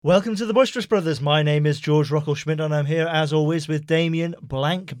Welcome to the Boisterous Brothers. My name is George Rockel-Schmidt and I'm here as always with Damien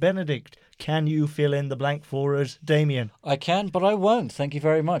Blank Benedict. Can you fill in the blank for us, Damien? I can, but I won't. Thank you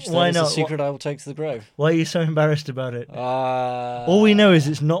very much. Why That is not? a secret I will take to the grave. Why are you so embarrassed about it? All we know is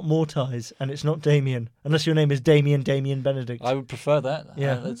it's not Mortise and it's not Damien, unless your name is Damien Benedict. I would prefer that.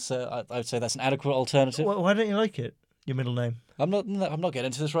 Yeah. I would say that's an adequate alternative. Why don't you like it? Your middle name? I'm not getting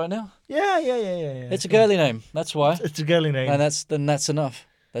into this right now. Yeah. It's a girly name. That's why. It's a girly name. And that's enough.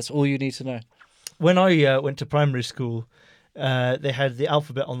 That's all you need to know. When I went to primary school, they had the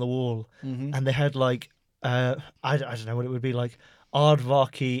alphabet on the wall, and they had like I don't know what it would be like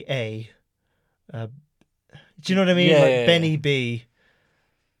Aardvarki A. Do you know what I mean? Yeah. Benny B.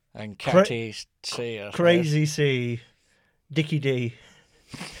 And Catty C. Crazy C. Dickie D.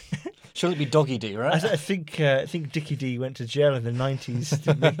 Should it be Doggy D, right? I think Dickie D went to jail in the 90s,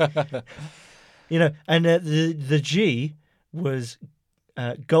 didn't he? And the G was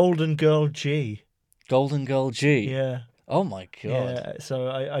Golden Girl G. Golden Girl G. Yeah. Oh my god. Yeah. So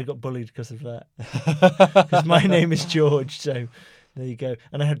I got bullied because of that. Because my name is George, so there you go.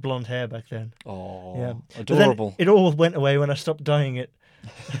 And I had blonde hair back then. Oh, yeah. adorable. It all went away when I stopped dyeing it.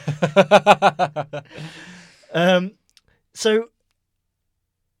 So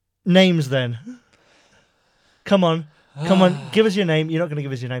names then. Come on, give us your name. You're not going to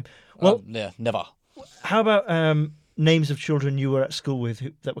give us your name. Well, yeah, never. How about names of children you were at school with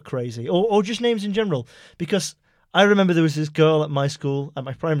that were crazy, or just names in general? Because I remember there was this girl at my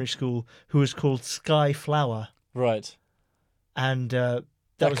primary school, who was called Sky Flower. Right. And that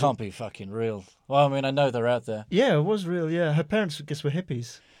can't be fucking real. Well, I mean, I know they're out there. Yeah, it was real. Yeah, her parents, I guess, were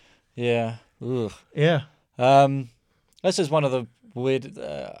hippies. Yeah. Ugh. Yeah. This is one of the weird.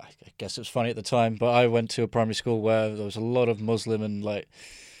 I guess it was funny at the time, but I went to a primary school where there was a lot of Muslim and like.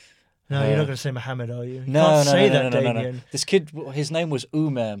 No, you're not going to say Muhammad, are you? No, can't say no, that, Damien. This kid, his name was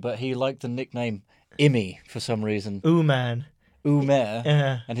Uman, but he liked the nickname Imi for some reason. Uman. Umair.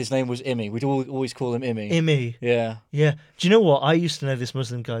 Yeah. And his name was Imi. We'd always call him Imi. Imi. Yeah. Yeah. Do you know what? I used to know this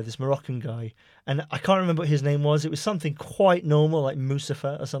Muslim guy, this Moroccan guy, and I can't remember what his name was. It was something quite normal, like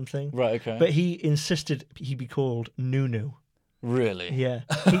Mustafa or something. Right, okay. But he insisted he be called Nunu. Really? Yeah.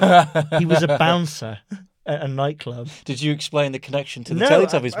 He was a bouncer at a nightclub. Did you explain the connection to the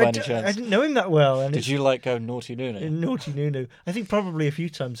Teletubbies by any chance? I didn't know him that well. And Did you go naughty Nunu? Naughty Nunu. I think probably a few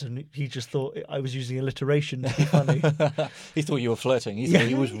times, and he just thought I was using alliteration to be funny. He thought you were flirting. He thought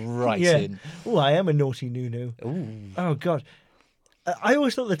he was right in. Oh, I am a naughty Nunu. Ooh. Oh, God. I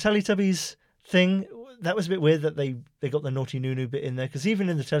always thought the Teletubbies thing, that was a bit weird that they got the naughty Nunu bit in there, because even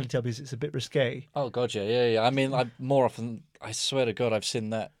in the Teletubbies, it's a bit risque. Oh, God, yeah. I mean, more often, I swear to God, I've seen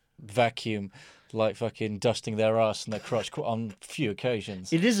that vacuum like fucking dusting their ass and their crotch on a few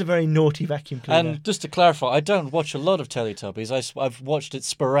occasions. It is a very naughty vacuum cleaner. And just to clarify, I don't watch a lot of Teletubbies. I've watched it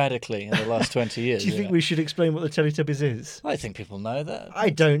sporadically in the last 20 years. Do you think we should explain what the Teletubbies is? I think people know that.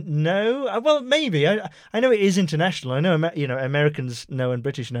 I don't know. Well, maybe. I know it is international. I know Americans know and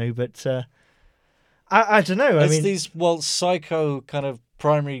British know, but I don't know. It's these psycho kind of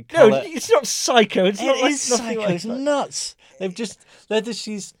primary No, colour. it's not psycho. It's not like psycho. nothing like It's that. nuts. They're just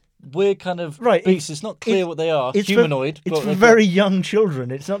these weird kind of Right, beasts. It's not clear what they are. It's humanoid. It's for very young children.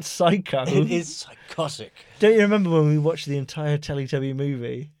 It's not psycho. It is psychotic. Don't you remember when we watched the entire Teletubby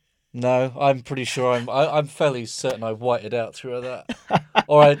movie? No, I'm pretty sure I'm fairly certain I whited out through that.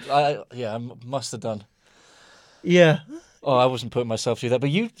 Or I must have done. Yeah. Oh, I wasn't putting myself through that.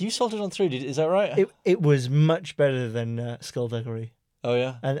 But you sold it on through. Is that right? It was much better than Skullduggery. Oh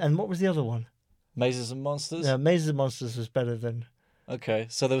yeah. And what was the other one? Mazes and Monsters. Mazes and Monsters was better than. Okay,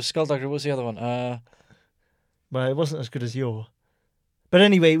 so there was Skullduggery. What was the other one? Well, it wasn't as good as your. But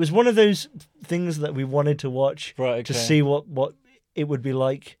anyway, it was one of those things that we wanted to watch to see what it would be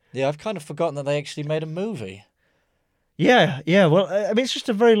like. Yeah, I've kind of forgotten that they actually made a movie. Yeah. Well, I mean, it's just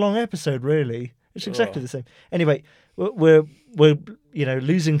a very long episode, really. It's exactly the same. Anyway, we're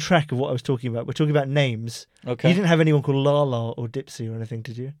losing track of what I was talking about. We're talking about names. Okay. You didn't have anyone called Lala or Dipsy or anything,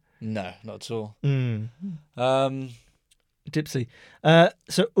 did you? No, not at all. Dipsy.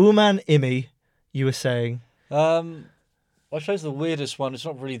 So Uman Imi, you were saying. I suppose the weirdest one, it's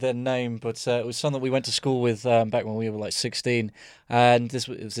not really their name, but it was someone that we went to school with back when we were like 16. And it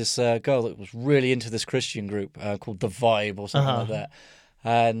was this girl that was really into this Christian group called The Vibe or something like that.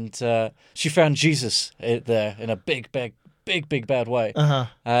 And she found Jesus there in a big bad way.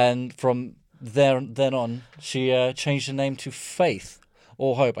 And from then on, she changed her name to Faith.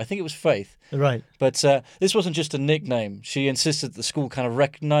 Or Hope. I think it was Faith. Right. But this wasn't just a nickname. She insisted that the school kind of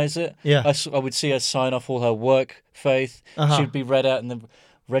recognise it. Yeah. I would see her sign off all her work, Faith. She would be read out in the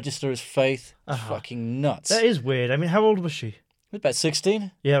register as Faith. Fucking nuts. That is weird. I mean, how old was she? About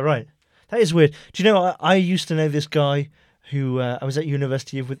 16. Yeah, right. That is weird. Do you know, I used to know this guy who I was at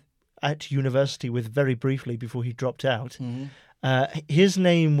university with very briefly before he dropped out. Mm-hmm. His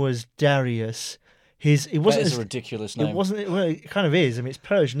name was Darius. It wasn't That is a ridiculous name. It wasn't. Well, it kind of is. I mean, it's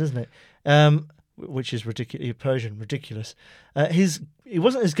Persian, isn't it? Which is ridiculous. Persian, ridiculous. It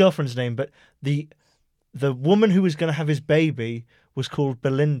wasn't his girlfriend's name, but the woman who was going to have his baby was called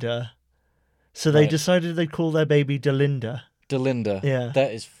Belinda. So they decided they'd call their baby Delinda. Delinda. Yeah.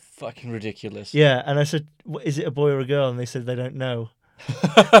 That is fucking ridiculous. Yeah, and I said, is it a boy or a girl? And they said they don't know.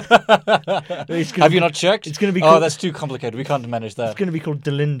 Have you not checked? It's going to be. Oh, that's too complicated. We can't manage that. It's going to be called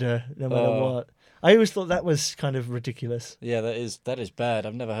Delinda, no matter what. I always thought that was kind of ridiculous. Yeah, that is bad.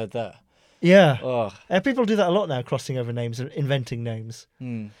 I've never heard that. Yeah. Oh. People do that a lot now, crossing over names and inventing names.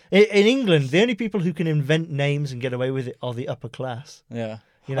 Hmm. In England, the only people who can invent names and get away with it are the upper class. Yeah.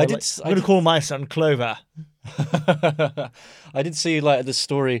 You know, I'm going to call my son Clover. I did see like the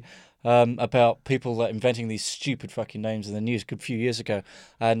story about people like inventing these stupid fucking names in the news a good few years ago,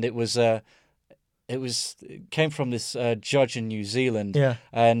 and it came from this judge in New Zealand,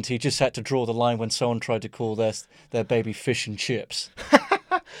 and he just had to draw the line when someone tried to call their baby fish and chips.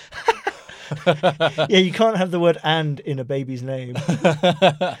 Yeah, you can't have the word "and" in a baby's name.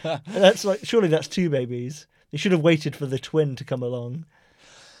 Surely that's two babies. They should have waited for the twin to come along.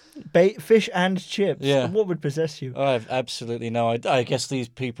 Fish and chips. Yeah. What would possess you? I have absolutely no idea. I guess these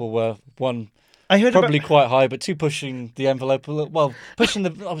people were quite high, but two pushing the envelope. Well, I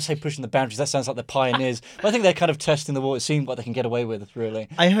would say pushing the boundaries. That sounds like they're pioneers. But I think they're kind of testing the water, seeing what they can get away with, really.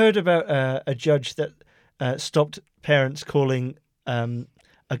 I heard about a judge that stopped parents calling a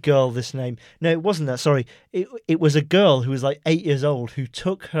girl this name. No, it wasn't that. Sorry. It was a girl who was like 8 years old who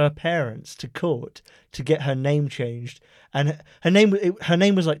took her parents to court to get her name changed. And her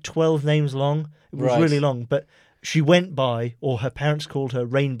name was like 12 names long. It was really long. But she went by, or her parents called her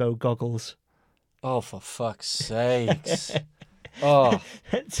Rainbow Goggles. Oh, for fuck's sakes. Oh.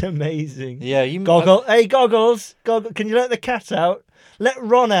 That's amazing. Yeah, Hey, Goggles. Can you let the cat out? Let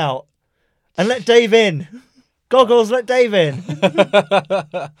Ron out. And let Dave in. Goggles, let Dave in.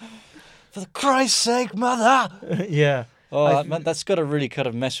 For Christ's sake, mother. Yeah. Oh, man, that's got to really kind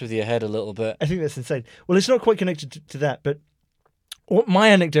of mess with your head a little bit. I think that's insane. Well, it's not quite connected to that, but my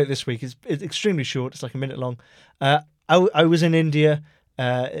anecdote this week is extremely short. It's like a minute long. I was in India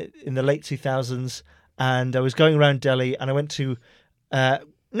in the late 2000s, and I was going around Delhi, and I went to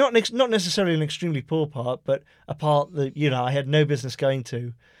not necessarily an extremely poor part, but a part that I had no business going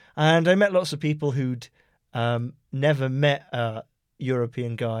to, and I met lots of people who'd never met a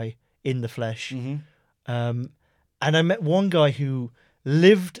European guy in the flesh. Mm-hmm. And I met one guy who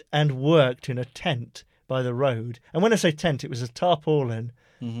lived and worked in a tent by the road. And when I say tent, it was a tarpaulin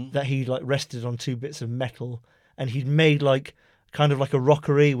that he like rested on two bits of metal, and he'd made like kind of like a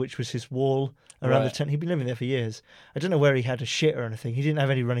rockery, which was his wall around the tent. He'd been living there for years. I don't know where he had a shit or anything. He didn't have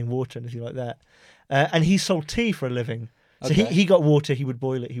any running water or anything like that. And he sold tea for a living. So he got water, he would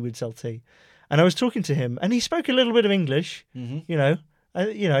boil it, he would sell tea. And I was talking to him, and he spoke a little bit of English. Mm-hmm.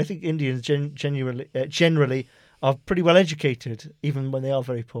 I think Indians generally are pretty well educated, even when they are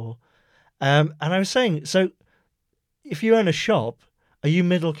very poor. And I was saying, so if you own a shop, are you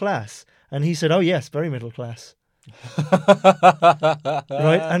middle class? And he said, oh yes, very middle class.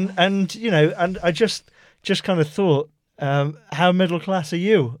 Right? And and I just kind of thought, how middle class are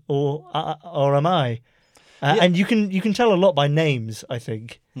you, or am I? And you can tell a lot by names, I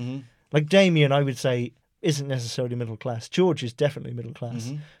think. Mm-hmm. Like Damien, I would say, isn't necessarily middle class. George is definitely middle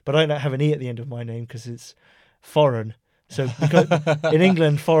class, but I don't have an E at the end of my name because it's foreign. So because in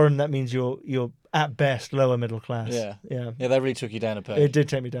England, foreign, that means you're at best lower middle class. Yeah. Yeah, that really took you down a peg. It did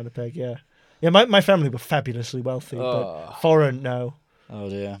take me down a peg. Yeah. My family were fabulously wealthy, but foreign, no. Oh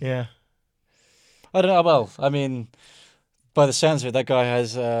dear. Yeah. I don't know. Well, I mean, by the sounds of it, that guy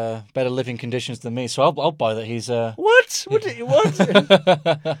has better living conditions than me. So I'll buy that he's. What?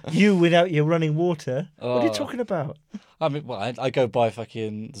 What? You without your running water? What are you talking about? I mean, well, I go by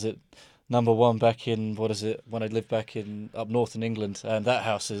fucking. Is it number one back in when I lived back in up north in England, and that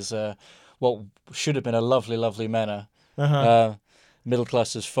house is what should have been a lovely, lovely manor. Middle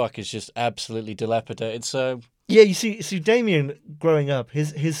class as fuck is just absolutely dilapidated. So yeah, you see, Damien growing up,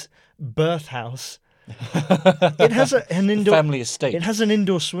 his birth house. It has an indoor family estate. It has an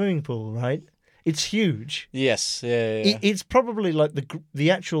indoor swimming pool, right? It's huge. Yes, yeah. It's probably like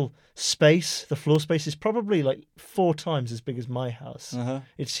the actual space, the floor space is probably like 4 times as big as my house.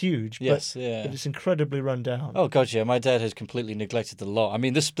 It's huge. Yes, but yeah. it's incredibly run down. Oh god, yeah. My dad has completely neglected the lot. I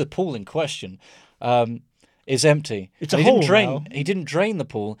mean, the pool in question is empty. It's a hole now. He didn't drain the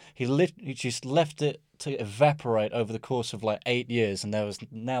pool. He just left it to evaporate over the course of like 8 years, and there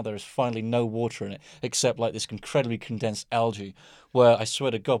is finally no water in it except like this incredibly condensed algae. Where I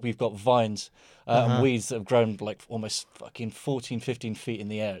swear to God, we've got vines and weeds that have grown like almost fucking 14, 15 feet in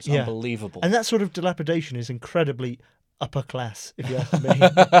the air. It's unbelievable. And that sort of dilapidation is incredibly upper class, if you ask me.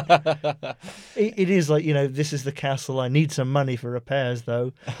 It is like, this is the castle. I need some money for repairs,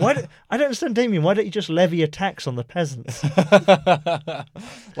 though. I don't understand, Damien. Why don't you just levy a tax on the peasants?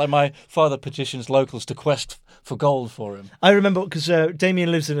 Like my father petitions locals to quest for gold for him. I remember because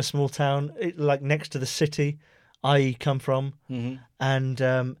Damien lives in a small town, like next to the city I come from, and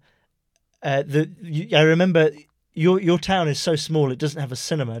I remember your town is so small it doesn't have a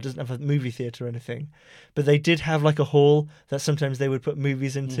cinema, it doesn't have a movie theatre or anything, but they did have like a hall that sometimes they would put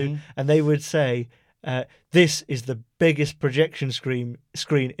movies into, and they would say, this is the biggest projection screen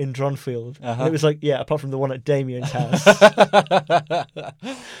in Dronfield. And it was like, yeah, apart from the one at Damien's house.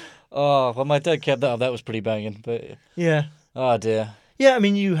 Oh, well, my dad kept that up. That was pretty banging, but yeah. Oh dear. Yeah, I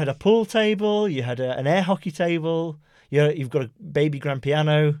mean, you had a pool table, you had an air hockey table, you've got a baby grand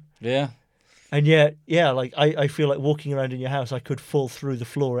piano. Yeah. And yet, like I feel like walking around in your house, I could fall through the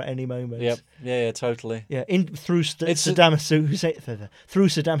floor at any moment. Yep. Yeah, totally. Yeah, through Saddam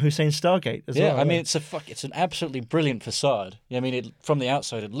Hussein's Stargate as well. Yeah, I mean, it's an absolutely brilliant facade. Yeah, I mean, from the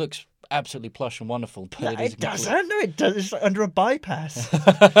outside, it looks absolutely plush and wonderful. But it doesn't. No, it does. It's like under a bypass.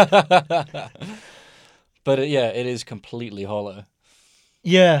 But it is completely hollow.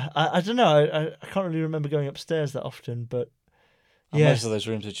 Yeah, I don't know. I can't really remember going upstairs that often, but most of those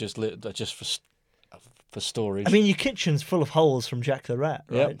rooms are just for storage. I mean, your kitchen's full of holes from Jack the Rat,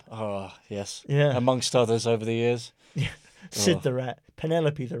 right? Yep. Oh, yes. Yeah. Amongst others over the years. Yeah. Sid the Rat,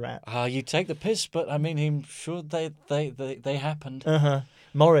 Penelope the Rat. You take the piss, but I mean, I'm sure they happened.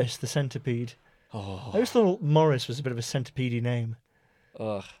 Morris the Centipede. Oh. I always thought Morris was a bit of a centipede name.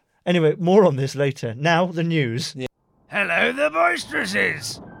 Ugh. Anyway, more on this later. Now, the news. Yeah. Hello, the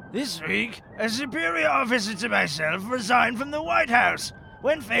Boisterouses! This week, a superior officer to myself resigned from the White House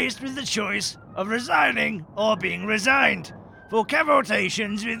when faced with the choice of resigning or being resigned for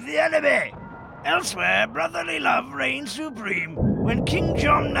cavortations with the enemy. Elsewhere, brotherly love reigned supreme when King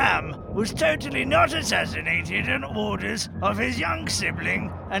Jong Nam was totally not assassinated on orders of his young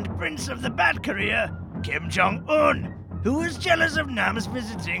sibling and prince of the Bad Korea, Kim Jong-un, who was jealous of Nam's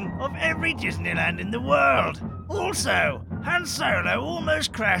visiting of every Disneyland in the world. Also, Han Solo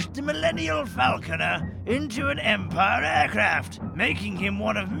almost crashed the Millennial Falconer into an Empire aircraft, making him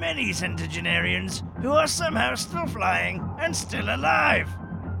one of many centenarians who are somehow still flying and still alive.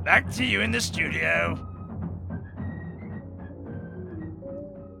 Back to you in the studio.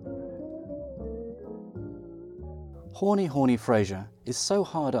 Horny Frasier is so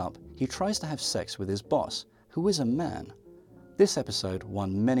hard up, he tries to have sex with his boss, who is a man. This episode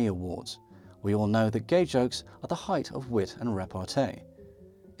won many awards. We all know that gay jokes are the height of wit and repartee.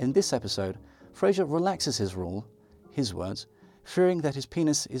 In this episode, Frasier relaxes his rule, his words, fearing that his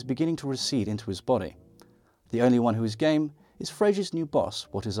penis is beginning to recede into his body. The only one who is game is Frasier's new boss,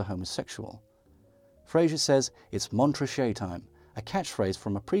 what is a homosexual. Frasier says it's Montrachet time, a catchphrase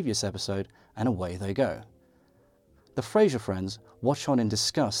from a previous episode, and away they go. The Frasier friends watch on in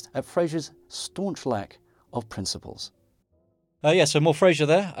disgust at Frasier's staunch lack of principles. So more Frasier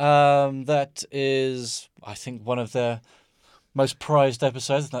there. That is, I think, one of their most prized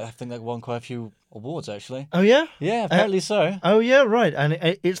episodes. I think that won quite a few awards, actually. Oh, yeah? Yeah, apparently so. Oh, yeah, right. And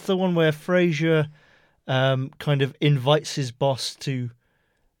it's the one where Frasier kind of invites his boss to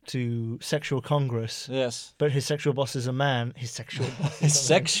sexual congress. Yes. But his sexual boss is a man. His sexual boss. His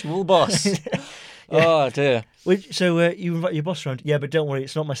sexual boss. Yeah. Oh, dear. So you invite your boss around. Yeah, but don't worry,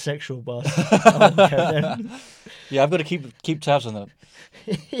 it's not my sexual boss. Oh, okay, then. Yeah, I've got to keep tabs on that.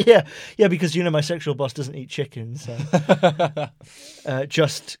 Yeah, because my sexual boss doesn't eat chicken, so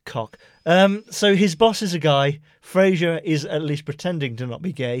just cock. So his boss is a guy. Frasier is at least pretending to not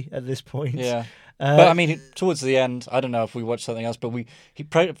be gay at this point. Yeah. But I mean, towards the end, I don't know if we watched something else, but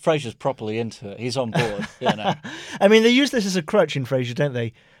Frasier's properly into it. He's on board. I mean, they use this as a crutch in Frasier, don't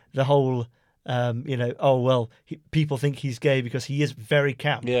they? The whole, people think he's gay because he is very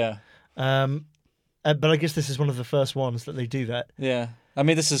camp. Yeah. But I guess this is one of the first ones that they do that. Yeah. I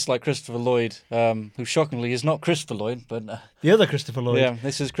mean, this is like Christopher Lloyd, who shockingly is not Christopher Lloyd, but... the other Christopher Lloyd. Yeah,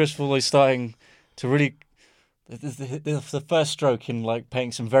 this is Christopher Lloyd starting to really... The first stroke in like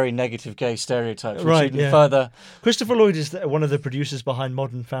painting some very negative gay stereotypes, right? Even further. Christopher Lloyd is one of the producers behind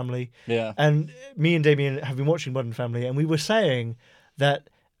Modern Family. Yeah, and me and Damien have been watching Modern Family, and we were saying that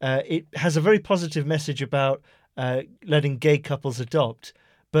it has a very positive message about letting gay couples adopt,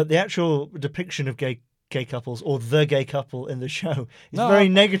 but the actual depiction of gay gay couples or the gay couple in the show. It's No, very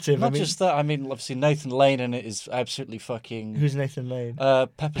negative. Not just that. I mean, obviously Nathan Lane in it is absolutely fucking. Who's Nathan Lane?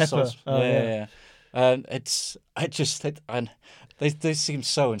 Pepper sauce. Oh, yeah. And they seem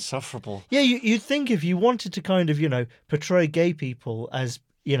so insufferable. Yeah, you'd think if you wanted to kind of, portray gay people as,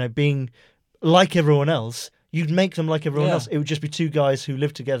 being like everyone else, you'd make them like everyone else. It would just be two guys who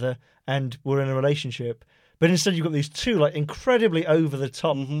live together and were in a relationship. But instead you've got these two, like, incredibly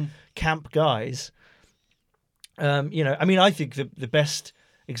over-the-top camp guys. I mean, I think the best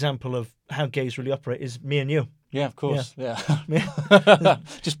example of how gays really operate is me and you. Yeah, of course. Yeah.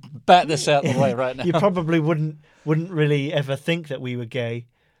 Just bat this out of the way right now. You probably wouldn't really ever think that we were gay,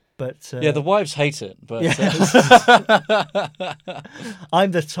 but the wives hate it. But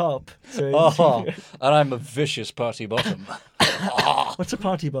I'm the top. So and I'm a vicious party bottom. What's a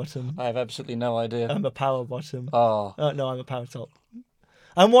party bottom? I have absolutely no idea. I'm a power bottom. Oh no, I'm a power top.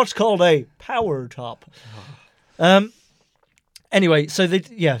 I'm what's called a power top. Anyway, so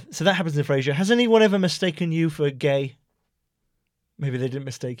that happens in Frasier. Has anyone ever mistaken you for gay? Maybe they didn't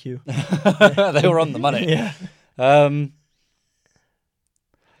mistake you. They were on the money. Yeah. I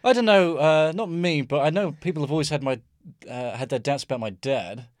don't know. Not me, but I know people have always had had their doubts about my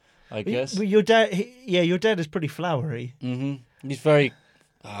dad. I guess. Well, your dad. Your dad is pretty flowery. Mm-hmm. He's very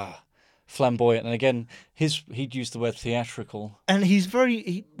flamboyant, and again, he'd use the word theatrical. And he's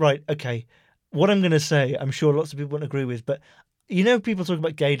very right. Okay, what I'm going to say, I'm sure lots of people won't agree with, but. People talk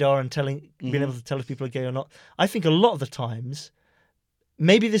about gaydar and being able to tell if people are gay or not. I think a lot of the times,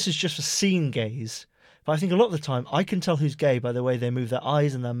 maybe this is just for scene gays, but I think a lot of the time I can tell who's gay by the way they move their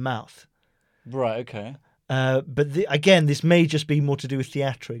eyes and their mouth. Right, okay. But again, this may just be more to do with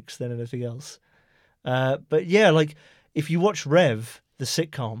theatrics than anything else. But yeah, like if you watch Rev, the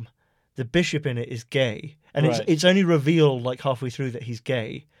sitcom, the bishop in it is gay. And it's only revealed like halfway through that he's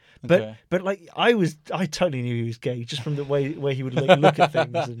gay. But like I totally knew he was gay just from the way he would look at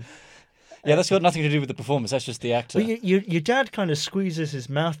things. And, that's got nothing to do with the performance. That's just the actor. But your dad kind of squeezes his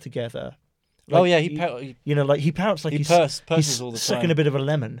mouth together. Like, he pouts like he's purses all the sucking time. a bit of a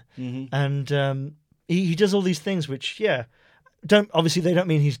lemon, and he does all these things which they don't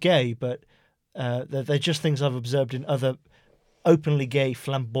mean he's gay, but they're just things I've observed in other openly gay,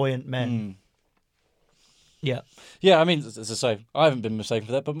 flamboyant men. Yeah. Yeah, I mean, as I say, I haven't been mistaken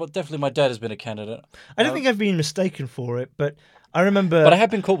for that, but definitely my dad has been a candidate. I don't think I've been mistaken for it, but I remember... But I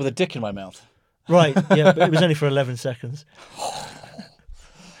have been caught with a dick in my mouth. Right, yeah, but it was only for 11 seconds.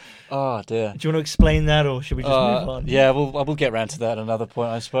 Oh, dear. Do you want to explain that, or should we just move on? Yeah, we'll get round to that at another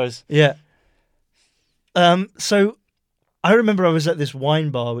point, I suppose. Yeah. So, I remember I was at this wine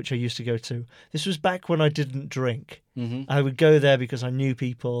bar, which I used to go to. This was back when I didn't drink. Mm-hmm. I would go there because I knew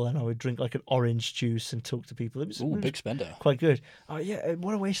people, and I would drink like an orange juice and talk to people. It was big spender. Quite good. Oh yeah,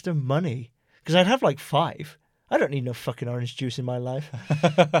 what a waste of money. Because I'd have like 5. I don't need no fucking orange juice in my life.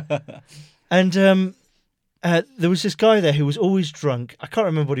 And there was this guy there who was always drunk. I can't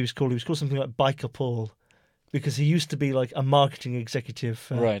remember what he was called. He was called something like Biker Paul, because he used to be like a marketing executive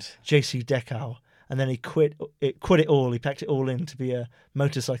for JC Deckau. And then he quit it all. He packed it all in to be a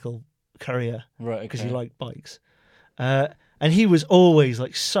motorcycle courier, because he liked bikes. And he was always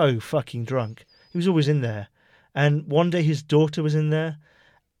like so fucking drunk. He was always in there. And one day his daughter was in there,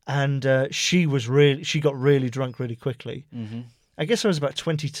 and she got really drunk really quickly. Mm-hmm. I guess I was about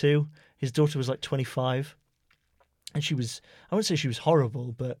 22. His daughter was like 25, and I wouldn't say she was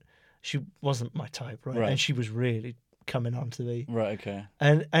horrible, but she wasn't my type, right? And she was really coming on to me. Right, okay.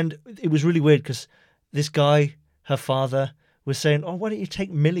 And it was really weird because this guy, her father, was saying, "Oh, why don't you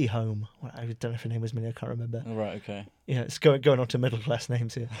take Millie home?" Well, I don't know if her name was Millie. I can't remember. Right, okay. Yeah, it's going on to middle class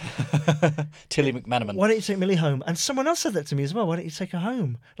names here. Tilly McManaman. Why don't you take Millie home? And someone else said that to me as well. Why don't you take her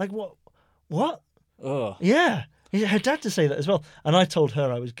home? Like what? What? Oh. Yeah, her dad to say that as well. And I told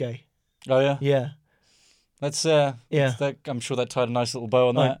her I was gay. Oh yeah. Yeah. That's I'm sure that tied a nice little bow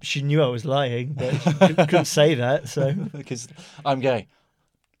on that. She knew I was lying, but she couldn't say that. So because I'm gay.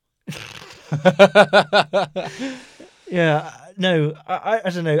 Yeah, no, I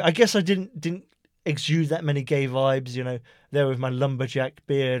don't know. I guess I didn't exude that many gay vibes, there with my lumberjack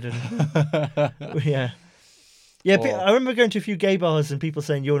beard and yeah. Yeah, I remember going to a few gay bars and people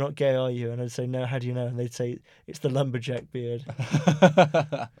saying, "You're not gay, are you?" And I'd say, "No, how do you know?" And they'd say, "It's the lumberjack beard."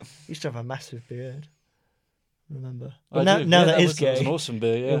 I used to have a massitive beard. Remember? But now that is gay. It was an awesome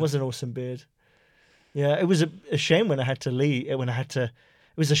beard, yeah. It was an awesome beard. Yeah, it was a shame when I had to leave. It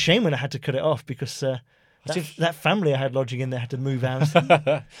was a shame when I had to cut it off because that family I had lodging in there had to move out.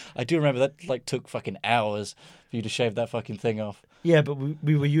 I do remember that took fucking hours for you to shave that fucking thing off. Yeah, but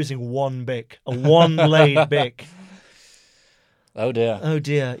we were using one Bic, a one-blade Bic. Oh dear. Oh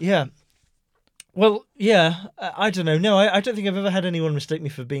dear, yeah. Well, yeah, I don't know. No, I don't think I've ever had anyone mistake me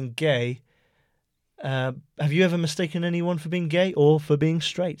for being gay. Have you ever mistaken anyone for being gay or for being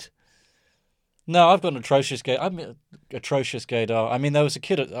straight? No, I've got an atrocious gay. I'm atrocious gaydar. I mean, there was a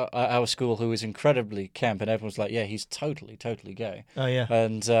kid at our school who was incredibly camp, and everyone was like, "Yeah, he's totally, totally gay." Oh, yeah.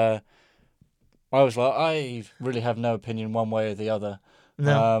 And I was like, I really have no opinion one way or the other.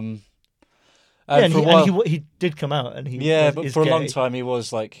 No. And and for a while, he did come out, and but is for a gay. long time he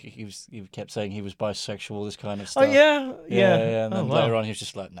was like he kept saying he was bisexual, this kind of Oh, stuff. yeah. And Oh, then wow. later on he was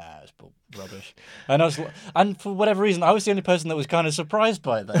just like, nah, it's rubbish. And and for whatever reason, I was the only person that was kind of surprised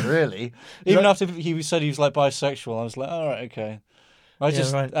by that. Really, even after he said he was like bisexual, I was like, all right, okay. I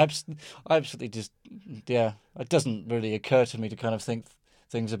absolutely just it doesn't really occur to me to kind of think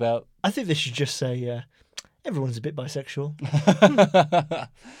things about. I think they should just say, everyone's a bit bisexual.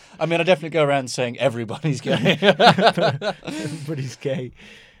 I mean, I definitely go around saying everybody's gay. Everybody's gay.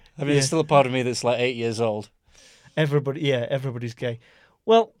 I mean, there's still a part of me that's like 8 years old. Everybody's gay.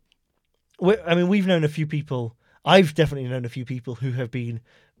 Well, we've known a few people. I've definitely known a few people who have been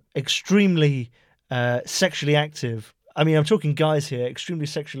extremely sexually active. I mean, I'm talking guys here, extremely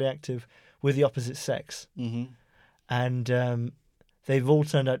sexually active with the opposite sex. Mm-hmm. And they've all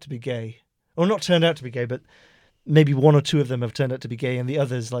turned out to be gay. Or not turned out to be gay, but maybe one or two of them have turned out to be gay, and the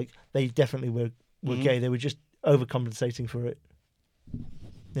others, like, they definitely were gay. They were just overcompensating for it.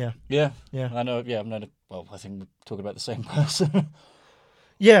 Yeah. Yeah. Yeah. I know. Yeah, I think we're talking about the same person.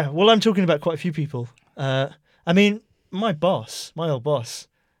 Yeah, well, I'm talking about quite a few people. I mean, my old boss,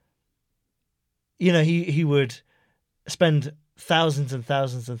 he would spend thousands and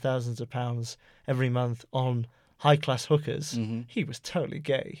thousands and thousands of pounds every month on high-class hookers. Mm-hmm. He was totally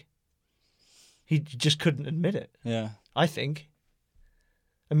gay. He just couldn't admit it. Yeah. I think.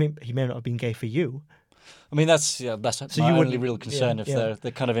 I mean, he may not have been gay for you. I mean, that's my only real concern if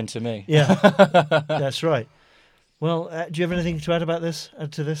they're kind of into me. Yeah, that's right. Well, do you have anything to add about this?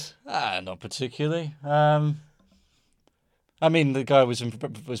 Add to this? Not particularly. I mean, the guy was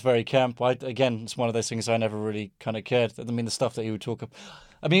very camp. Again, it's one of those things I never really kind of cared. I mean, the stuff that he would talk about.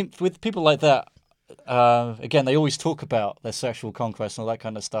 I mean, with people like that, again, they always talk about their sexual conquest and all that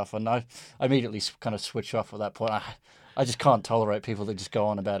kind of stuff, and I immediately kind of switch off at that point. I just can't tolerate people that just go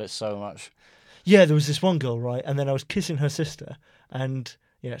on about it so much. Yeah, there was this one girl, right, and then I was kissing her sister, and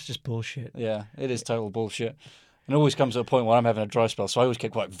yeah, it's just bullshit. Yeah, it is total bullshit. And it always comes to a point where I'm having a dry spell, so I always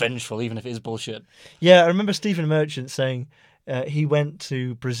get quite vengeful, even if it is bullshit. Yeah, I remember Stephen Merchant saying he went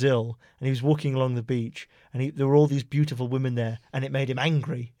to Brazil and he was walking along the beach and there were all these beautiful women there and it made him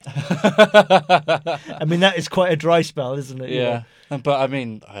angry. I mean, that is quite a dry spell, isn't it? Yeah, but I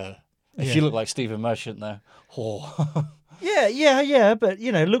mean, if you look like Stephen Merchant though, Yeah, but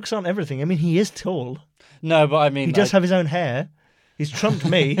looks aren't everything. I mean, he is tall. No, but I mean, he does have his own hair. He's trumped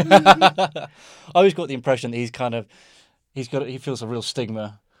me. I always got the impression that he feels a real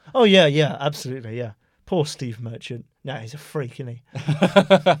stigma. Oh yeah, absolutely, yeah. Poor Steve Merchant. No, he's a freak, isn't he?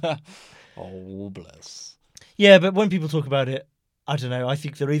 Oh, bless. Yeah, but when people talk about it, I don't know. I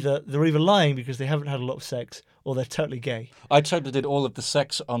think they're either lying because they haven't had a lot of sex, or they're totally gay. I totally did all of the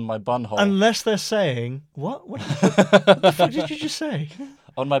sex on my bunhole. Unless they're saying what the fuck did you just say?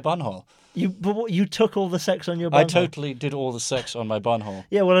 On my bunhole. You took all the sex on your bunhole? I totally did all the sex on my bunhole.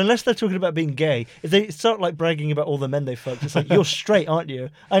 Yeah, well, unless they're talking about being gay, if they start like bragging about all the men they fucked, it's like, you're straight, aren't you?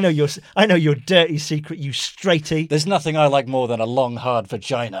 I know your dirty secret, you straighty. There's nothing I like more than a long, hard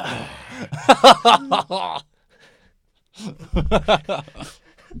vagina.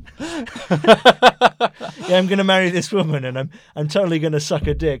 Yeah, I'm going to marry this woman and I'm totally going to suck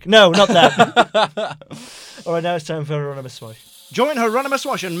a dick. No, not that. All right, now it's time for Anonymous Swash. Join Hieronymus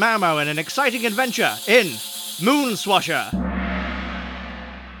Swash and Mau in an exciting adventure in Moon Swasher.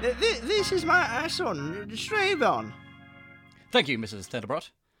 This is my son, Trayvon. Thank you, Mrs. Thunderbrot.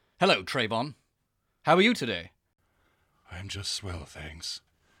 Hello, Trayvon. How are you today? I'm just swell, thanks.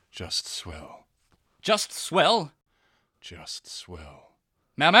 Just swell. Just swell. Just swell.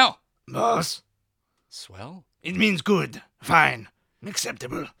 Mau. Boss, Swell? it means good, fine,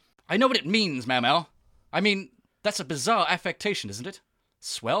 acceptable. I know what it means, Mau. I mean, that's a bizarre affectation, isn't it?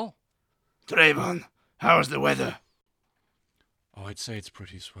 Swell? Trayvon, how's the weather? Oh, I'd say it's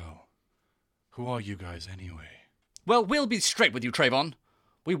pretty swell. Who are you guys anyway? Well, we'll be straight with you, Trayvon.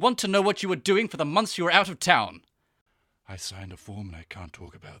 We want to know what you were doing for the months you were out of town. I signed a form and I can't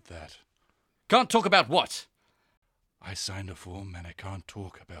talk about that. Can't talk about what? I signed a form and I can't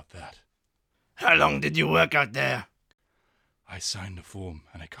talk about that. How long did you work out there? I signed a form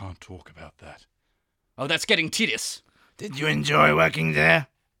and I can't talk about that. Oh, that's getting tedious. Did you enjoy working there?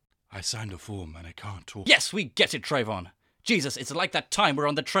 I signed a form and I can't talk. Yes, we get it, Trayvon. Jesus, it's like that time we're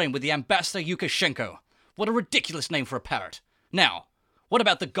on the train with the Ambassador Yukashenko. What a ridiculous name for a parrot. Now, what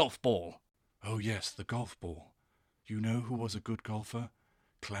about the golf ball? Oh, yes, the golf ball. You know who was a good golfer?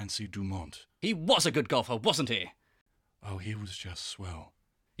 Clancy Dumont. He was a good golfer, wasn't he? Oh, he was just swell.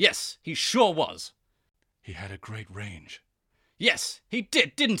 Yes, he sure was. He had a great range. Yes, he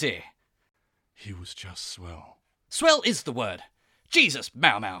did, didn't he? He was just swell. Swell is the word. Jesus,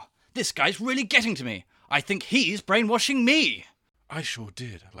 Mau Mau, this guy's really getting to me. I think he's brainwashing me. I sure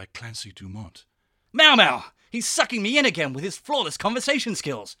did, like Clancy Dumont. Mau Mau, he's sucking me in again with his flawless conversation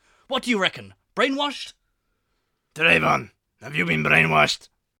skills. What do you reckon? Brainwashed? Trayvon, have you been brainwashed?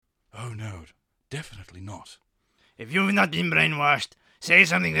 Oh, no, definitely not. If you've not been brainwashed, say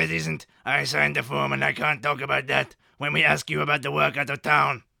something that isn't, I signed the form and I can't talk about that when we ask you about the work out of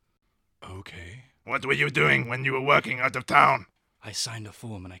town. Okay. What were you doing when you were working out of town? I signed a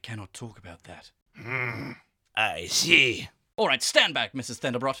form and I cannot talk about that. I see. All right, stand back, Mrs.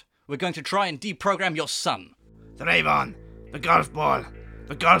 Thunderbrot. We're going to try and deprogram your son. Trayvon, the golf ball.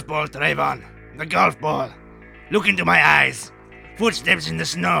 The golf ball, Trayvon. The golf ball. Look into my eyes. Footsteps in the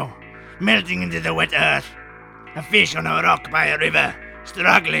snow, melting into the wet earth. A fish on a rock by a river,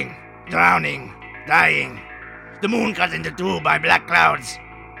 struggling, drowning, dying. The moon cut into two by black clouds.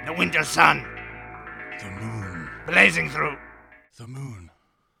 The winter sun, The moon. blazing through. The moon.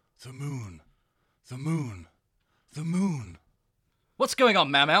 The moon. The moon. The moon. What's going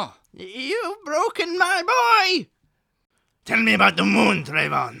on, Mau Mau? You've broken my boy! Tell me about the moon,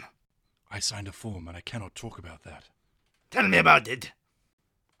 Trayvon. I signed a form and I cannot talk about that. Tell me about it.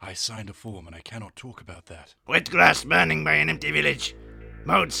 I signed a form and I cannot talk about that. Wet grass burning by an empty village.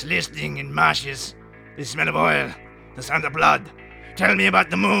 Boats listing in marshes. The smell of oil. The sound of blood. Tell me about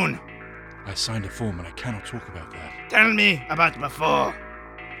the moon. I signed a form and I cannot talk about that. Tell me about before.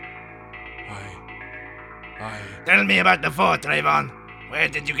 I... Tell me about before, Trayvon. Where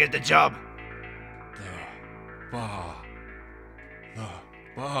did you get the job? The bar. The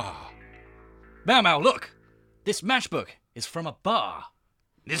bar. Mau Mau, look! This matchbook is from a bar.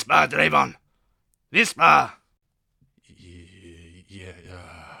 This bar, Trayvon. This bar. Yeah,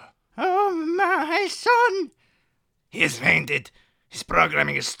 Oh, my son. He has fainted. His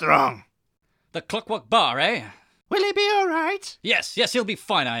programming is strong. The Clockwork Bar, eh? Will he be all right? Yes, he'll be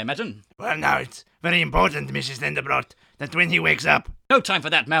fine, I imagine. Well, now, it's very important, Mrs. Thunderbrot, that when he wakes up... No time for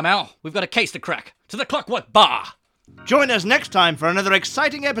that, Mau Mau. We've got a case to crack. To the Clockwork Bar! Join us next time for another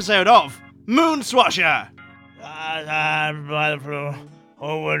exciting episode of Moonswasher!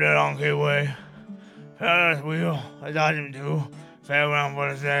 Over the donkey way. Ferris wheel, I got him to. Fairground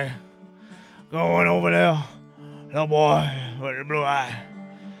for the day. Going over there, the boy with the blue eye.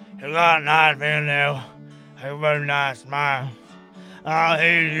 He got a nice fingernail, a very nice smile. I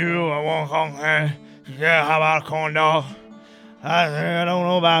hate you, I won't come here. She said, how about a corn dog? I said, I don't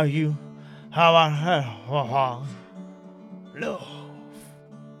know about you. How about her? Love.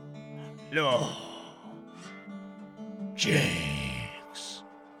 Love. Jinx.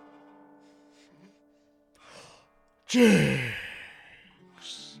 Jinx.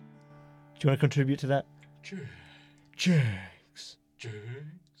 Do you want to contribute to that? Jinx.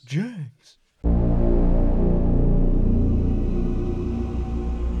 Jinx.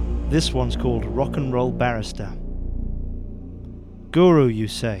 This one's called Rock and Roll Barrister. Guru, you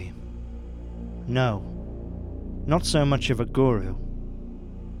say? No, not so much of a guru,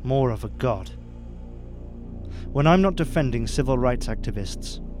 more of a god. When I'm not defending civil rights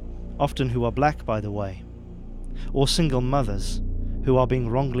activists, often who are black by the way, or single mothers who are being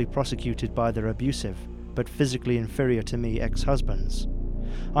wrongly prosecuted by their abusive but physically inferior to me ex-husbands,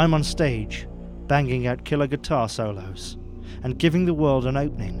 I'm on stage banging out killer guitar solos and giving the world an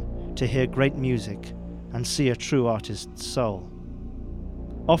opening to hear great music and see a true artist's soul,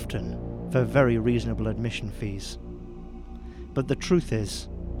 often for very reasonable admission fees. But the truth is,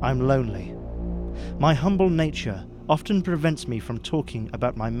 I'm lonely. My humble nature often prevents me from talking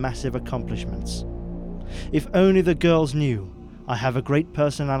about my massive accomplishments. If only the girls knew I have a great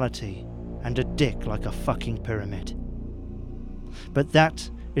personality and a dick like a fucking pyramid. But that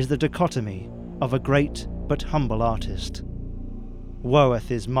is the dichotomy of a great but humble artist. Woeth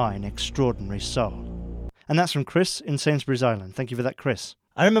is mine extraordinary soul. And that's from Chris in Sainsbury's Island. Thank you for that, Chris.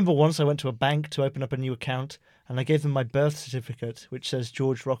 I remember once I went to a bank to open up a new account, and I gave them my birth certificate, which says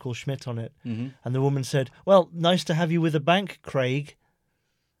George Rockall Schmidt on it. Mm-hmm. And the woman said, "Well, nice to have you with a bank, Craig."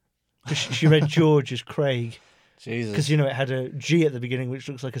 Because she read George as Craig. Jesus. Because, it had a G at the beginning, which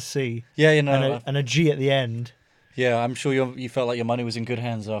looks like a C. Yeah, and a G at the end. Yeah, I'm sure you felt like your money was in good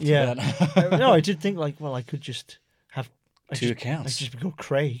hands after that. No, I did think, I could just have... Two accounts. I just be called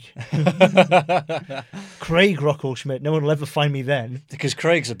Craig. Craig Rockall Schmidt. No one will ever find me then. Because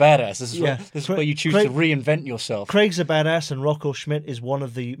Craig's a badass. This is where you choose to reinvent yourself. Craig's a badass, and Rockall Schmidt is one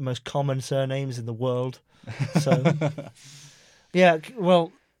of the most common surnames in the world. So, yeah,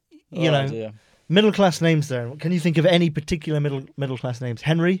 well, Dear. middle class names there. Can you think of any particular middle class names?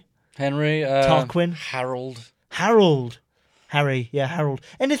 Henry? Tarquin? Harold. Harry, yeah, Harold.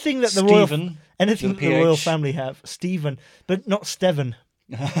 Anything that the royal family have. Stephen, but not Steven.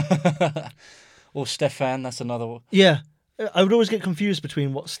 Or Stefan, that's another one. Yeah. I would always get confused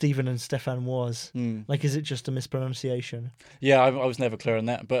between what Stephen and Stefan was. Like, is it just a mispronunciation? Yeah, I was never clear on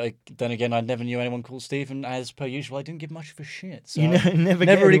that. But then again, I never knew anyone called Stephen. As per usual, I didn't give much of a shit. So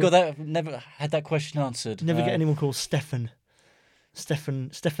never had that question answered. Never get anyone called Stefan.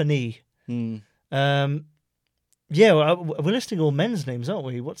 Stephanie. Yeah, we're listing all men's names, aren't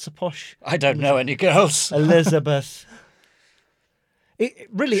we? What's the posh? I don't know any girls. Elizabeth.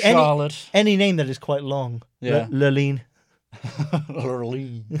 Really, Charlotte. Any name that is quite long. Yeah. Lurleen.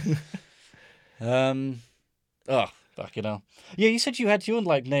 Lurleen. Fucking hell. Yeah, you said you had your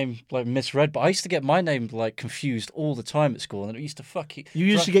name misread, but I used to get my name confused all the time at school, and it used to fuck you. You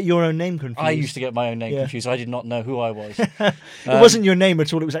used to get your own name confused. I used to get my own name confused. I did not know who I was. It wasn't your name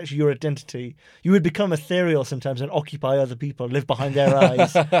at all. It was actually your identity. You would become ethereal sometimes and occupy other people, live behind their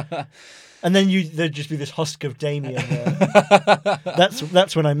eyes. And then there'd just be this husk of Damien there.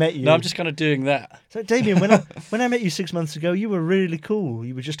 That's when I met you. No, I'm just kind of doing that. So Damien, when I met you 6 months ago, you were really cool.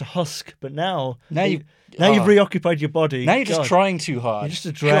 You were just a husk, but now you've reoccupied your body. Now you're just trying too hard. You're just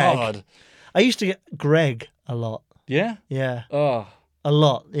a drag. God. I used to get Greg a lot. Yeah? Yeah. Oh. A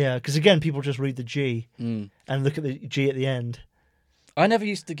lot, yeah. Because again, people just read the G and look at the G at the end. I never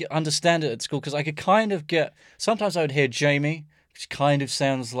used to understand it at school because I could kind of get... Sometimes I would hear Jamie, which kind of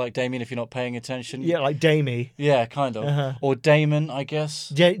sounds like Damien if you're not paying attention. Yeah, like Damie. Yeah, kind of. Uh-huh. Or Damon, I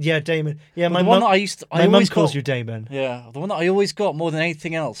guess. Yeah, Damon. Yeah, my mum calls you Damon. Yeah, the one that I always got more than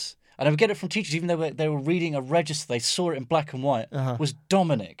anything else, and I would get it from teachers, even though they were reading a register, they saw it in black and white, was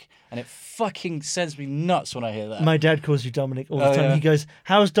Dominic. And it fucking sends me nuts when I hear that. My dad calls you Dominic all the time. Yeah. He goes,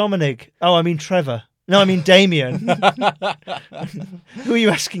 "How's Dominic?" "Oh, I mean Trevor." "No, I mean Damien." "Who are you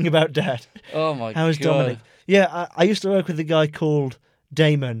asking about, Dad?" Oh my God. How's Dominic? Yeah, I used to work with a guy called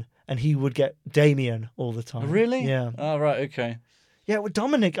Damon, and he would get Damien all the time. Really? Yeah. Oh, right, okay. Yeah, well,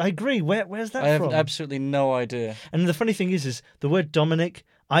 Dominic, I agree. Where's that from? I have absolutely no idea. And the funny thing is the word Dominic,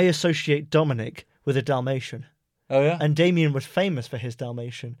 I associate Dominic with a Dalmatian. Oh, yeah? And Damien was famous for his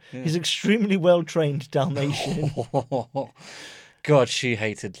Dalmatian. Yeah. He's extremely well-trained Dalmatian. God, she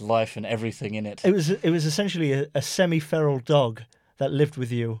hated life and everything in it. It was essentially a semi-feral dog that lived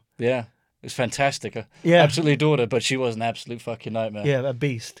with you. Yeah, it was fantastic. I Yeah. absolutely adored her, but she was an absolute fucking nightmare. Yeah, a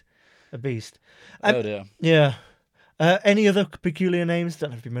beast. Oh, dear. Yeah. Any other peculiar names?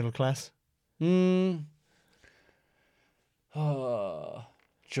 Don't have to be middle class.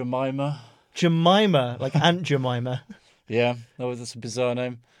 Jemima, like Aunt Jemima. Yeah, that's a bizarre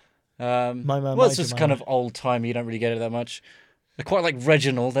name. It's just Jemima. kind of old-timey. You don't really get it that much. I quite like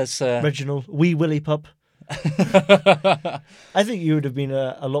Reginald. Reginald, Wee Willy Pup. I think you would have been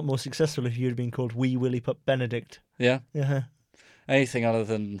a lot more successful if you had been called Wee Willy Pup Benedict. Yeah? Yeah. Anything other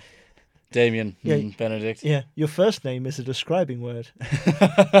than Damien Benedict. Yeah, your first name is a describing word.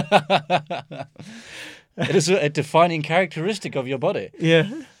 It is a defining characteristic of your body. Yeah.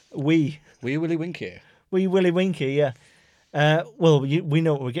 Wee Willy Winky. Wee Willy Winky, yeah. We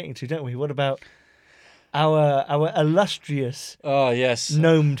know what we're getting to, don't we? What about our illustrious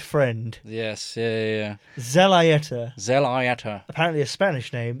gnomed friend? Yes, yeah. Zelaieta. Apparently a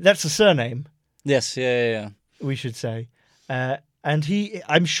Spanish name. That's a surname. Yes, yeah. We should say. And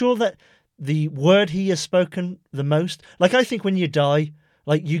I'm sure that the word he has spoken the most, like I think when you die,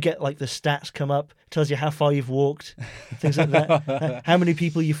 like you get like the stats come up, tells you how far you've walked, things like that. How many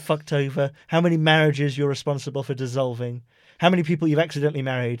people you've fucked over, how many marriages you're responsible for dissolving, how many people you've accidentally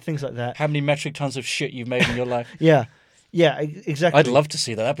married, things like that. How many metric tons of shit you've made in your life. Yeah, exactly. I'd love to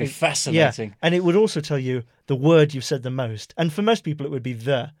see that. That'd be fascinating. Yeah. And it would also tell you the word you've said the most. And for most people it would be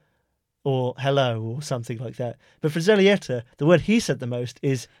the or hello or something like that. But for Zelaieta, the word he said the most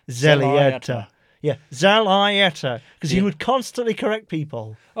is Zelaieta. Yeah, Zelaieta, because he would constantly correct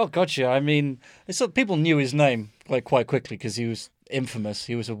people. Oh, gotcha. I mean, people knew his name quite quickly because he was infamous.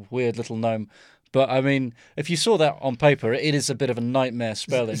 He was a weird little gnome. But, I mean, if you saw that on paper, it is a bit of a nightmare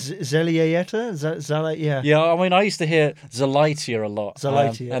spelling. Zelaieta? Yeah. Yeah, I mean, I used to hear Zelaitia a lot.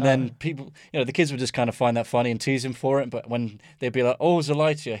 Zelaitia. And then people, the kids would just kind of find that funny and tease him for it. But when they'd be like, oh,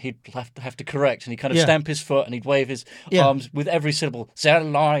 Zelaitia, he'd have to correct. And he'd kind of stamp his foot and he'd wave his arms with every syllable.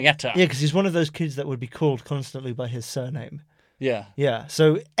 Zelaieta. Yeah, because he's one of those kids that would be called constantly by his surname. Yeah. Yeah.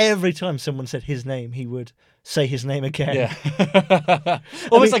 So every time someone said his name, he would say his name again. Yeah.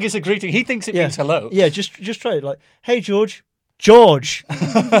 Almost like it's a greeting. He thinks it Yeah. means hello. Yeah. Just try it. Like, hey, George. George.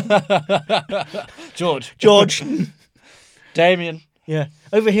 George. George. Damien. Yeah.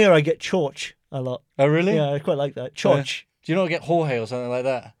 Over here, I get Chorch a lot. Oh, really? Yeah, I quite like that. Chorch. Do you not get Jorge or something like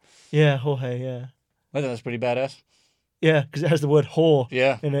that? Yeah, Jorge. Yeah. I think that's pretty badass. Yeah, because it has the word whore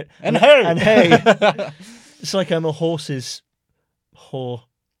Yeah. in it. And hey! And hey. It's like I'm a horse's whore.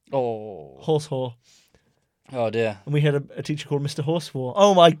 Oh. Horse whore. Oh, dear. And we had a teacher called Mr. Horse Whore.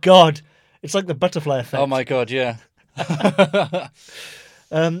 Oh, my God. It's like the butterfly effect. Oh, my God, yeah.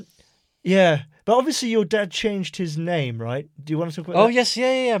 Yeah. But obviously your dad changed his name, right? Do you want to talk about Oh, that? yes,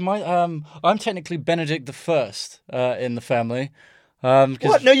 yeah. My, I'm technically Benedict the First in the family. 'Cause-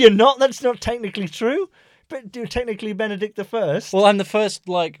 What? No, you're not. That's not technically true. But you're technically Benedict the First. Well, I'm the first,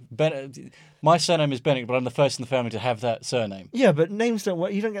 my surname is Benedict, but I'm the first in the family to have that surname. Yeah, but names don't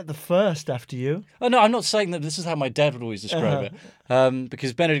work. You don't get the first after you. Oh, no, I'm not saying that this is how my dad would always describe it.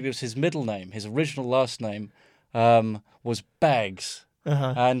 Because Benedict was his middle name. His original last name was Bags.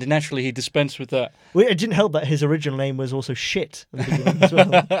 And naturally, he dispensed with that. Well, it didn't help that his original name was also shit at the beginning as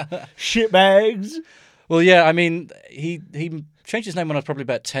well. Shit bags. Well, yeah, I mean, he changed his name when I was probably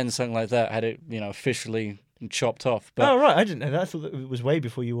about 10, something like that. Had it, officially chopped off. But Oh, right. I didn't know that. I thought that it was way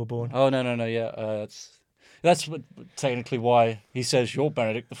before you were born. oh no, yeah, that's technically why he says you're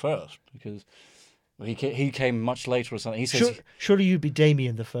Benedict the First, because he came much later or something. He says Surely you'd be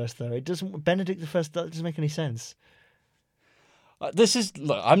Damien the First, though. It doesn't. Benedict the First. That doesn't make any sense. this is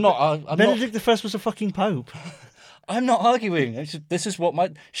look. I'm not. Benedict the First was a fucking pope. I'm not arguing. This is what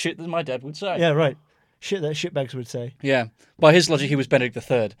that my dad would say. Yeah, right. Shit that shitbags would say. Yeah. By his logic, he was Benedict the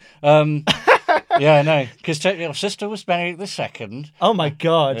Third. Yeah, I know. Because your sister was Benedict the Second. Oh my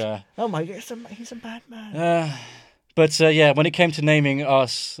God. Yeah. Oh my God. He's a bad man. But yeah, when it came to naming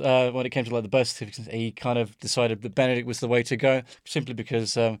us, when it came to like the birth certificates, he kind of decided that Benedict was the way to go, simply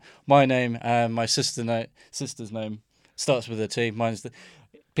because my name and my sister's name starts with a T.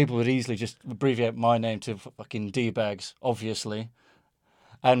 People would easily just abbreviate my name to fucking D-bags, obviously,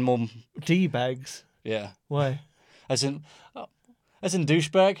 and more. D-bags. Yeah. Why? As in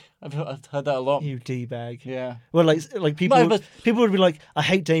douchebag. I've heard that a lot. You D-bag. Yeah. Well, like people, No, but- people would be like, I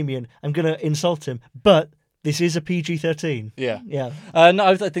hate Damien. I'm gonna insult him, but this is a PG-13. Yeah. Yeah. No,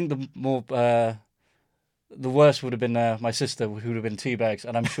 I think the more. The worst would have been my sister, who would have been teabags,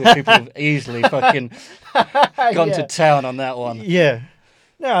 and I'm sure people have easily fucking gone to town on that one. Yeah.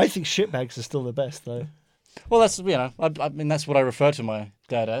 No, I think shitbags are still the best, though. Well, that's I mean that's what I refer to my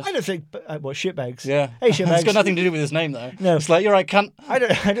dad as. I don't think what shitbags. Yeah. Hey, shitbags. It's got nothing to do with his name though. No. It's like you're right, cunt. I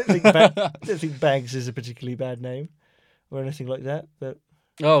don't think bags is a particularly bad name or anything like that. But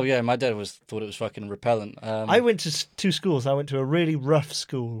Oh yeah, my dad thought it was fucking repellent. I went to two schools. I went to a really rough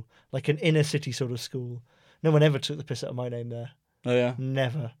school, like an inner city sort of school. No one ever took the piss out of my name there. Oh yeah.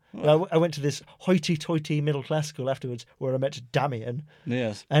 Never. I went to this hoity-toity middle-class school afterwards where I met Damien.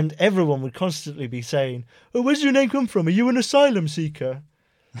 Yes. And everyone would constantly be saying, "Oh, where's your name come from? Are you an asylum seeker?"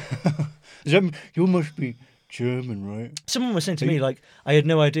 You must be German, right? Someone was saying to me, like, I had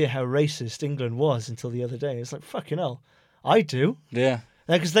no idea how racist England was until the other day. It's like, fucking hell, I do. Yeah.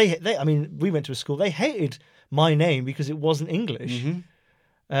 Because I mean, we went to a school, they hated my name because it wasn't English.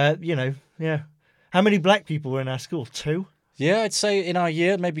 Mm-hmm. Yeah. How many black people were in our school? 2? Yeah, I'd say in our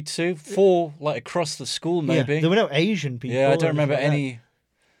year, maybe 2, 4, like across the school, maybe. Yeah, there were no Asian people. Yeah, I or don't remember anything like any.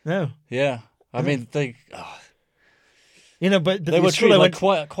 that. No. Yeah, I mean they. But They the were school treated I like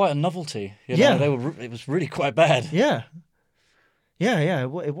went- quite a novelty. Yeah. It was really quite bad. Yeah. Yeah. It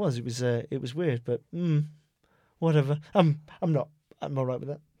was. It was weird, but whatever. I'm all right with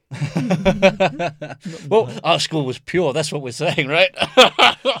that. Well, our school was pure. That's what we're saying, right?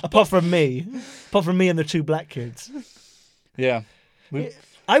 Apart from me and the 2 black kids. Yeah.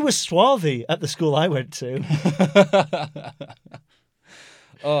 I was swarthy at the school I went to.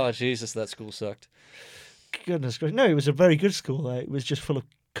 Oh Jesus, that school sucked. Goodness gracious. No, it was a very good school. It was just full of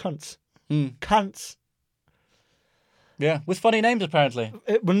cunts. Cunts. Yeah, with funny names apparently.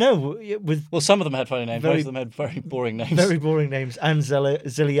 With Well, some of them had funny names. Most of them had very boring names. very boring names. And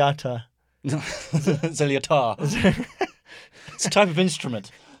Zeliata. Zeliatar. It's a type of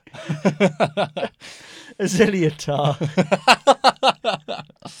instrument. A Zeliatar.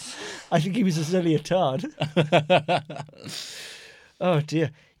 I think he was a Zeliatard. Oh dear.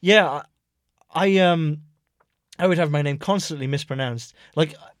 Yeah, I would have my name constantly mispronounced.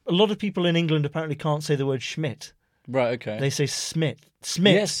 Like a lot of people in England apparently can't say the word Schmidt. Right. Okay. They say Smith.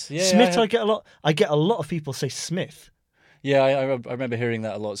 Smith. Yes, yeah, Smith. yeah. I get a lot of people say Smith. Yeah, I remember hearing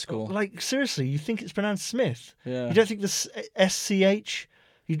that a lot at school. Like, seriously, you think it's pronounced Smith? Yeah. You don't think this SCH?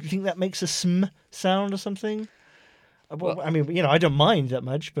 You think that makes a sm sound or something? Well, I mean, I don't mind that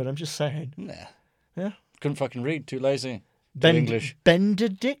much, but I'm just saying. Nah. Yeah. Couldn't fucking read. Too lazy. Too English.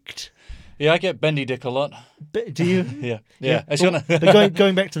 Benedict? Yeah, I get bendy dick a lot. Do you? Yeah. But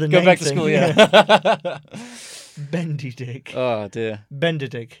going back to the Going name back to thing, school, yeah. Benedict. Oh, dear.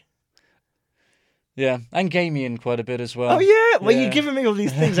 Benedict. Yeah, and Gamian quite a bit as well. Oh, yeah. Well, Yeah. you're giving me all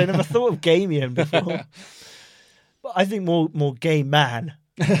these things. I never thought of Gamian before. But I think more gay man.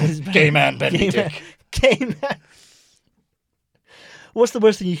 Gay man, bendy dick. Gay man. What's the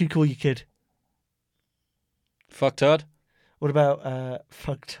worst thing you could call your kid? Fucktard. What about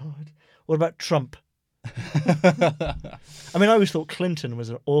fucktard? What about Trump? I mean, I always thought Clinton was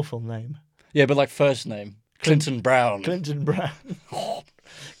an awful name. Yeah, but like first name. Clinton Brown. Clinton Brown.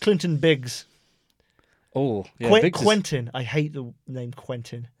 Clinton Biggs. Oh, yeah. Biggs is- Quentin. I hate the name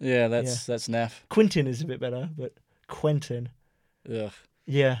Quentin. Yeah, that's naff. Quentin is a bit better, but Quentin. Ugh.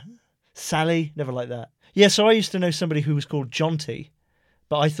 Yeah. Sally, never like that. Yeah, so I used to know somebody who was called John T,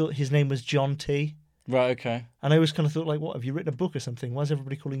 but I thought his name was John T. Right, okay. And I always kind of thought, like, what, have you written a book or something? Why is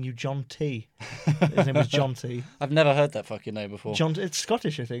everybody calling you John T? His name was John T. I've never heard that fucking name before. It's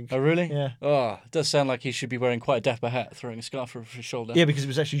Scottish, I think. Oh, really? Yeah. Oh, it does sound like he should be wearing quite a dapper hat, throwing a scarf over his shoulder. Yeah, because it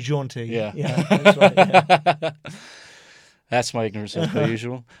was actually jaunty. Yeah. Yeah, that's right. Yeah. That's my ignorance as per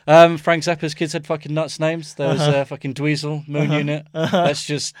usual. Frank Zappa's kids had fucking nuts names. There was fucking Dweezil, Moon Unit. That's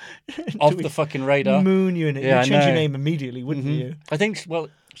just off the fucking radar. Moon Unit. Yeah, You'd change I your know. name immediately, wouldn't you? I think, well,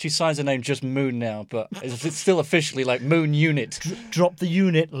 she signs her name just Moon now, but it's still officially like Moon Unit. Drop the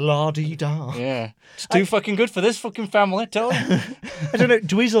unit, la-dee-da. Yeah. It's too fucking good for this fucking family, tell you. I don't know.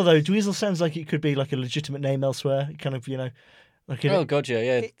 Dweezil, though. Dweezil sounds like it could be like a legitimate name elsewhere. Kind of, like Oh, God,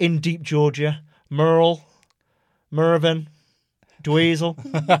 yeah. in deep Georgia. Merle, Mervyn, Dweezil,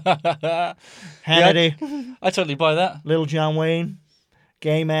 Hannity, I totally buy that. Little John Wayne,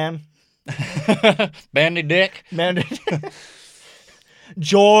 Gay Man, Bandy Dick.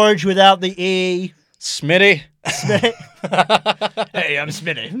 George without the E. Smitty. Hey, I'm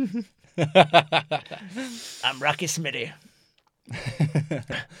Smitty. I'm Rocky Smitty.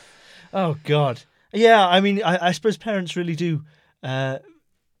 Oh, God. Yeah, I mean, I suppose parents really do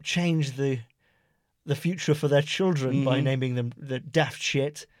change the future for their children by naming them the daft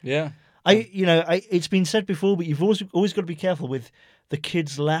shit. Yeah. It's been said before, but you've always got to be careful with the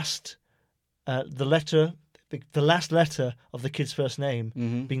kid's last, the last letter of the kid's first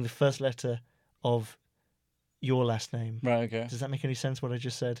name being the first letter of your last name. Right, okay. Does that make any sense, what I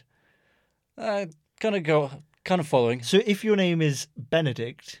just said? Kind of following. So if your name is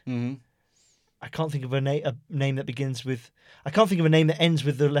Benedict, Mm-hmm. I can't think of a name that begins with... I can't think of a name that ends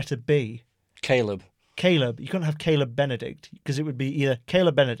with the letter B. Caleb. Caleb. You can't have Caleb Benedict, because it would be either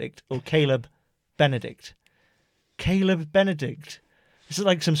Caleb Benedict or Caleb Benedict. Caleb Benedict. This is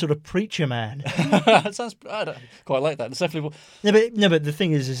like some sort of preacher man. I don't quite like that. It's definitely... No, but the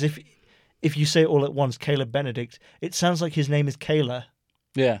thing is if you say it all at once, Caleb Benedict, it sounds like his name is Kayla.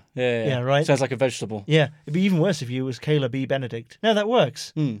 Yeah, right? Sounds like a vegetable. Yeah, it'd be even worse if you was Kayla B. Benedict. No, that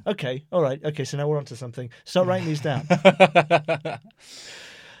works. Mm. Okay, all right. Okay, so now we're onto something. Start writing these down.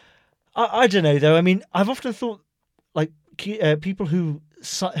 I don't know though. I mean, I've often thought like people who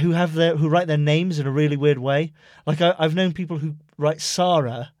write their names in a really weird way. Like I've known people who write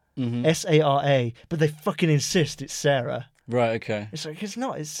Sarah, Sara, but they fucking insist it's Sarah. Right. Okay. It's like it's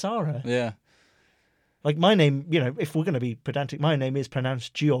not. It's Sarah. Yeah. Like my name, if we're going to be pedantic, my name is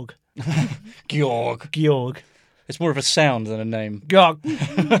pronounced Georg. Georg. It's more of a sound than a name. Georg.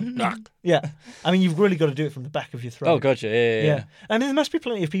 Yeah. I mean, you've really got to do it from the back of your throat. Oh, gotcha. Yeah. I mean, there must be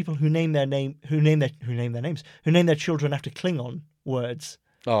plenty of people who name their children after Klingon words.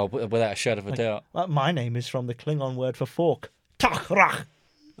 Oh, without a shadow of a doubt. My name is from the Klingon word for fork. Tachrach.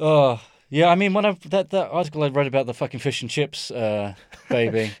 Oh, yeah. I mean, when that article I read about the fucking fish and chips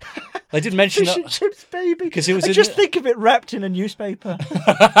baby, they did mention Fish that. and chips, baby. Because it was think of it wrapped in a newspaper.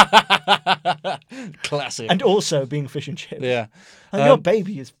 Classic. And also being fish and chips. Yeah. And your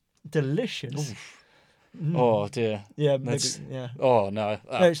baby is delicious. Oh dear. Yeah, maybe, That's- yeah. Oh no.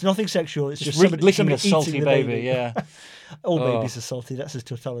 No, it's nothing sexual. It's just licking somebody a salty eating the baby. Yeah. All Oh. babies are salty. That's a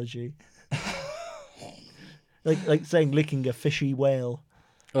tautology. like saying licking a fishy whale.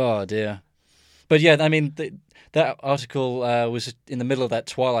 Oh dear. But yeah, I mean, that article was in the middle of that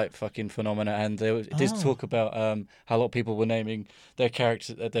Twilight fucking phenomena, and it did talk about how a lot of people were naming their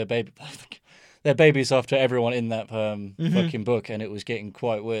their babies after everyone in that fucking book, and it was getting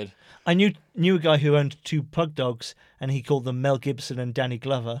quite weird. I knew a guy who owned 2 pug dogs, and he called them Mel Gibson and Danny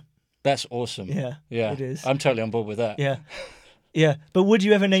Glover. That's awesome. Yeah, Yeah. it is. I'm totally on board with that. Yeah. Yeah. But would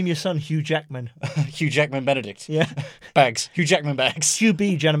you ever name your son Hugh Jackman? Hugh Jackman Benedict. Yeah. Bags. Hugh Jackman Bags. Hugh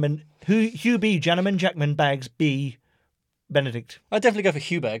B. Jackman. Hugh B. Jackman Bags B. Benedict. I'd definitely go for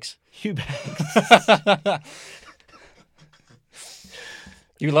Hugh Bags. Hugh Bags.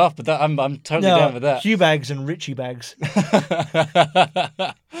 You laugh, but I'm totally down with that. Hugh Bags and Richie Bags.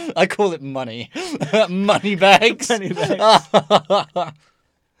 I call it money. Money bags. Money Bags.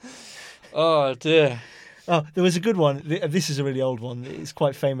 Oh dear. Oh, there was a good one. This is a really old one. It's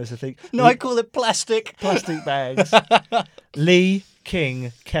quite famous, I think. No, I call it plastic. Plastic bags. Lee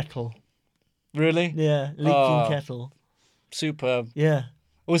King Kettle. Really? Yeah, Lee Oh. King Kettle. Superb. Yeah.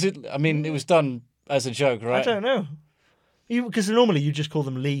 Was it? I mean, it was done as a joke, right? I don't know. Because normally you just call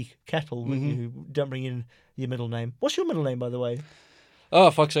them Lee Kettle. Mm-hmm. You don't bring in your middle name. What's your middle name, by the way? Oh,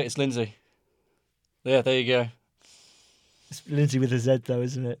 fuck's sake, it's Lindsay. Yeah, there you go. It's Lindsay with a Z, though,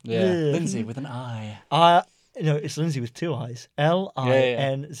 isn't it? Yeah. Lindsay with an I. No, it's Lindsay with two I's.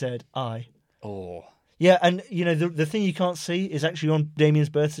 Linzi. Oh. Yeah, and you know the thing you can't see is actually on Damien's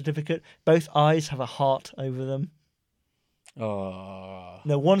birth certificate. Both eyes have a heart over them. Oh.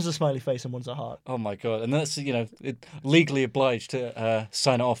 No, one's a smiley face and one's a heart. Oh my god. And that's, legally obliged to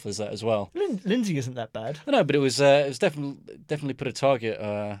sign it off as that as well. Lindsay isn't that bad. I know, but it was definitely put a target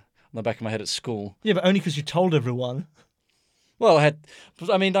on the back of my head at school. Yeah, but only because you told everyone. Well, I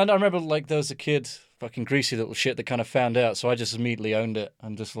remember there was a kid, fucking greasy little shit, that kind of found out, so I just immediately owned it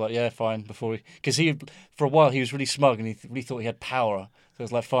and just like, yeah, fine. Because for a while he was really smug and he really thought he had power, so I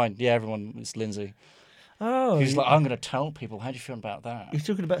was like, fine, yeah, everyone, it's Lindsay. Oh, He was like, I'm going to tell people. How do you feel about that? you're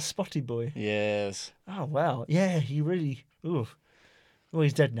talking about Spotty Boy. Yes. Oh wow, yeah, he really. Ooh. Well,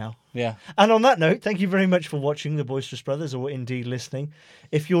 he's dead now. Yeah. And on that note, thank you very much for watching The Boisterous Brothers, or indeed listening.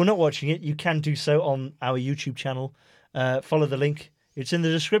 If you're not watching it, you can do so on our YouTube channel. Follow the link. It's in the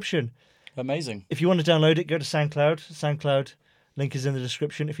description. Amazing. If you want to download it, go to SoundCloud. SoundCloud link is in the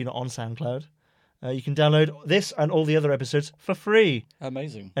description if you're not on SoundCloud. You can download this and all the other episodes for free.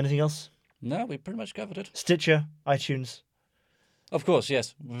 Amazing. Anything else? No, we pretty much covered it. Stitcher, iTunes. Of course,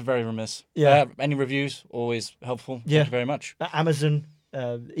 yes. We're very remiss. Yeah. Any reviews, always helpful. Yeah. Thank you very much. Amazon,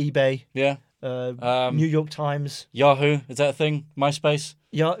 eBay, Yeah. New York Times. Yahoo, is that a thing? MySpace?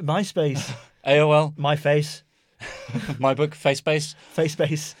 Yeah, MySpace, AOL? My Face, My book? FaceBase?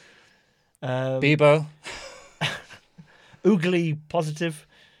 FaceBase, Bebo? Oogly Positive,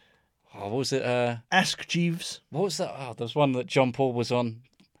 Oh, what was it? Ask Jeeves. What was that? Oh, there was one that John Paul was on.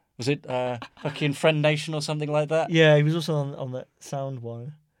 Was it fucking Friend Nation or something like that? Yeah, he was also on that sound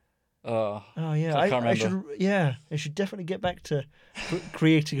one. Oh, Oh yeah, I can't I remember. should. Yeah, I should definitely get back to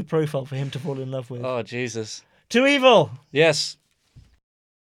creating a profile for him to fall in love with. oh Jesus. To evil. Yes.